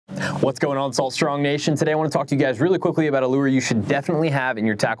What's going on, Salt Strong Nation? Today I want to talk to you guys really quickly about a lure you should definitely have in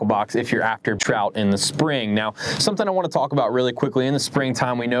your tackle box if you're after trout in the spring. Now, something I want to talk about really quickly, in the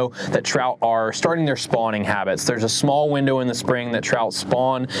springtime we know that trout are starting their spawning habits. There's a small window in the spring that trout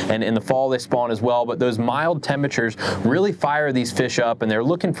spawn, and in the fall they spawn as well, but those mild temperatures really fire these fish up and they're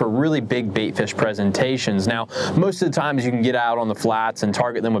looking for really big bait fish presentations. Now, most of the times you can get out on the flats and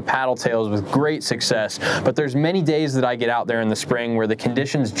target them with paddle tails with great success, but there's many days that I get out there in the spring where the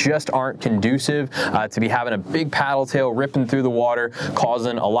conditions just aren't conducive to be having a big paddle tail ripping through the water,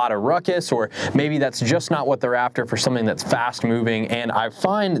 causing a lot of ruckus, or maybe that's just not what they're after for something that's fast moving. And I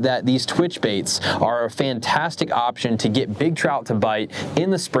find that these twitch baits are a fantastic option to get big trout to bite in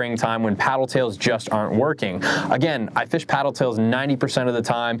the springtime when paddle tails just aren't working. Again, I fish paddle tails 90% of the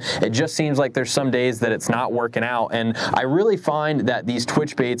time. It just seems like there's some days that it's not working out, and I really find that these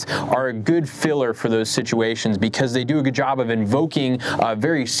twitch baits are a good filler for those situations because they do a good job of invoking a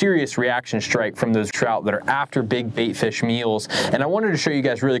very serious reaction strike from those trout that are after big bait fish meals. And I wanted to show you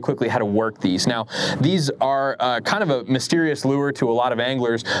guys really quickly how to work these. Now, these are kind of a mysterious lure to a lot of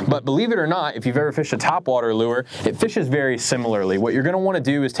anglers, but believe it or not, if you've ever fished a topwater lure, it fishes very similarly. What you're going to want to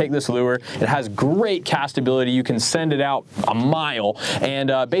do is take this lure. It has great castability. You can send it out a mile,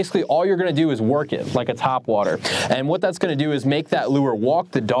 and basically all you're going to do is work it like a topwater. And what that's going to do is make that lure walk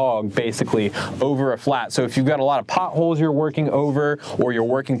the dog basically over a flat. So if you've got a lot of potholes you're working over, or you're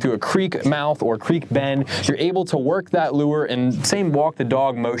working through a creek mouth or creek bend, you're able to work that lure and same walk the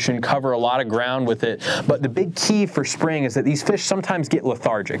dog motion, cover a lot of ground with it. But the big key for spring is that these fish sometimes get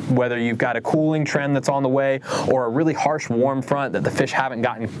lethargic, whether you've got a cooling trend that's on the way or a really harsh warm front that the fish haven't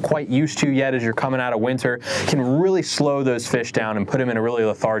gotten quite used to yet as you're coming out of winter, can really slow those fish down and put them in a really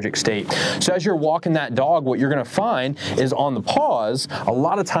lethargic state. So as you're walking that dog, what you're going to find is on the pause, a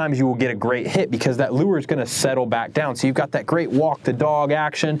lot of times you will get a great hit because that lure is going to settle back down. So you've got that great walk the dog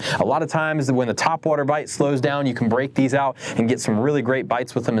action. A lot of times when the topwater bite slows down, you can break these out and get some really great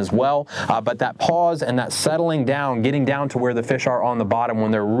bites with them as well. But that pause and that settling down, getting down to where the fish are on the bottom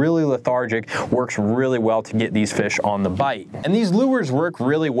when they're really lethargic, works really well to get these fish on the bite. And these lures work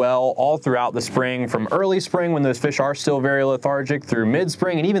really well all throughout the spring, from early spring when those fish are still very lethargic through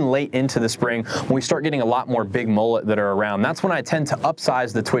mid-spring and even late into the spring when we start getting a lot more big mullet that are around. That's when I tend to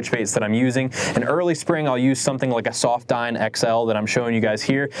upsize the twitch baits that I'm using. In early spring, I'll use something like a soft dine XL that I'm showing you guys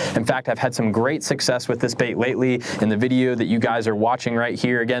here. In fact, I've had some great success with this bait lately in the video that you guys are watching right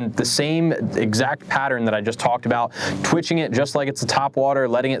here. Again, the same exact pattern that I just talked about, twitching it just like it's a topwater,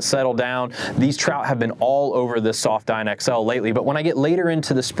 letting it settle down. These trout have been all over this soft dine XL lately, but when I get later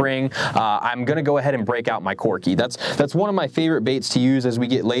into the spring, I'm gonna go ahead and break out my corky. That's one of my favorite baits to use as we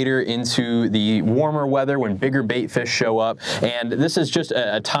get later into the warmer weather when bigger bait fish show up. And this is just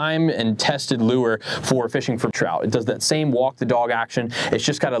a time and tested lure for fishing for trout. It does that same walk the dog action. It's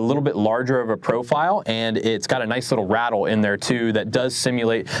just got a little bit larger of a profile, and it's got a nice little rattle in there too that does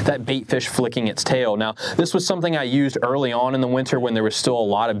simulate that bait fish flicking its tail. Now, this was something I used early on in the winter when there was still a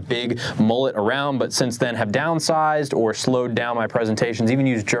lot of big mullet around, but since then have downsized or slowed down my presentations, even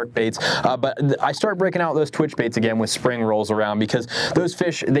used jerk baits. But I start breaking out those twitch baits again when spring rolls around because those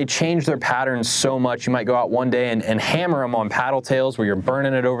fish, they change their patterns so much. You might go out one day and hammer them on paddle tails where you're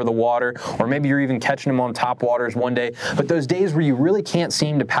burning it over the water, or maybe you're even catching them on top waters one day. But those days where you really can't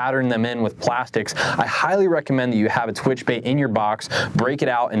seem to pattern them in with plastics, I highly recommend that you have a twitch bait in your box, break it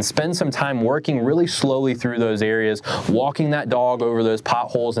out, and spend some time working really slowly through those areas, walking that dog over those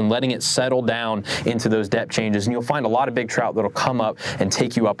potholes and letting it settle down into those depth changes. And you'll find a lot of big trout that'll come up and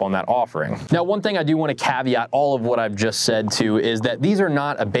take you up on that offering. Now, one thing I do want to caveat all of what I've just said to is that these are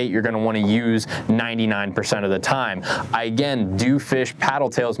not a bait you're going to want to use 99% of the time. I, again, do fish paddle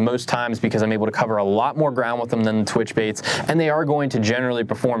tails most times because I'm able to cover a lot more ground with them than the twitch baits, and they are going to generally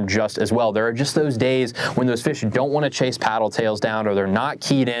perform just as well. There are just those days when those fish don't want to chase paddle tails down, or they're not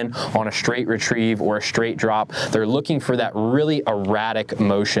keyed in on a straight retrieve or a straight drop. They're looking for that really erratic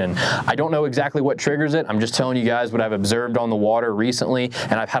motion. I don't know exactly what triggers it. I'm just telling you guys what I've observed on the water recently,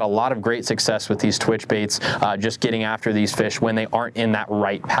 and I've had a lot of great success with these twitch baits, just getting after these fish when they aren't in that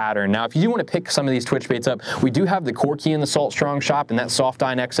right pattern. Now, if you do want to pick some of these twitch baits up, we do have the corky in the Salt Strong shop, and that soft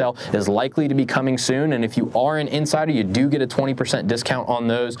dine XL is likely to be coming soon. And if you are an insider, you do get a 20% discount on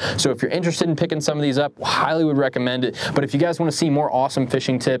those. So if you're interested in picking some of these up, highly would recommend it. But if you guys want to see more awesome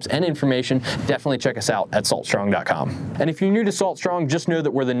fishing tips and information, definitely check us out at saltstrong.com. And if you're new to Salt Strong, just know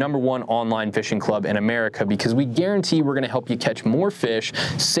that we're the #1 online fishing club in America because we guarantee we're going to help you catch more fish,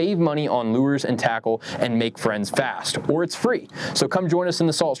 save money on lures and tackle, and make friends fast, or it's free. So come join us in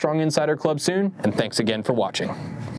the Salt Strong Insider Club soon, and thanks again for watching.